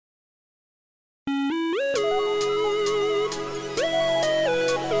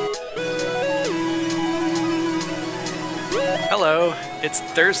Hello, it's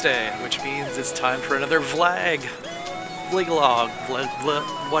Thursday, which means it's time for another vlog,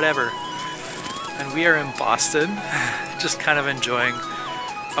 whatever. And we are in Boston, just kind of enjoying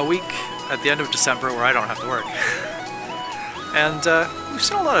a week at the end of December where I don't have to work. And we've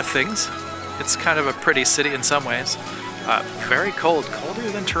seen a lot of things. It's kind of a pretty city in some ways. Very cold, colder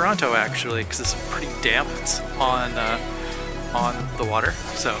than Toronto actually, because it's pretty damp. It's on the water.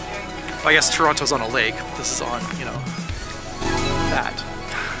 So, well, I guess Toronto's on a lake, but this is on, you know, that.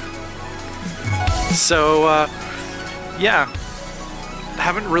 So, yeah,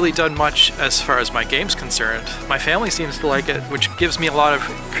 haven't really done much as far as my game's concerned. My family seems to like it, which gives me a lot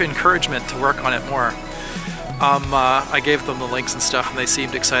of encouragement to work on it more. I gave them the links and stuff and they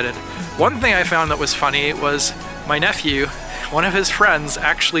seemed excited. One thing I found that was funny was my nephew, one of his friends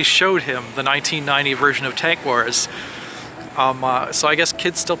actually showed him the 1990 version of Tank Wars. So I guess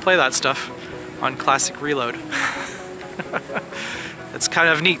kids still play that stuff on Classic Reload. It's kind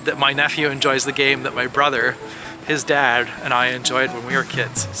of neat that my nephew enjoys the game that my brother, his dad, and I enjoyed when we were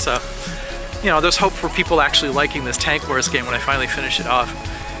kids. So, you know, there's hope for people actually liking this Tank Wars game when I finally finish it off.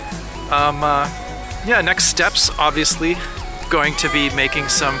 Yeah, next steps, obviously, going to be making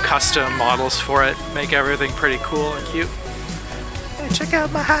some custom models for it, make everything pretty cool and cute. Hey, check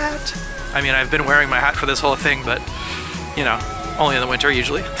out my hat! I mean, I've been wearing my hat for this whole thing, but, you know, only in the winter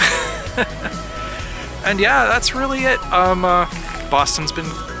usually. And yeah, that's really it. Boston's been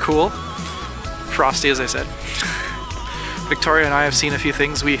cool. Frosty, as I said. Victoria and I have seen a few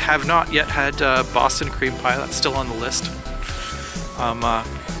things. We have not yet had Boston cream pie. That's still on the list.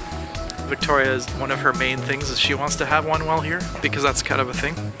 Victoria's one of her main things is she wants to have one while here because that's kind of a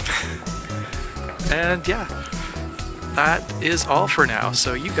thing. And yeah, that is all for now.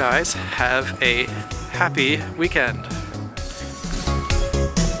 So you guys have a happy weekend.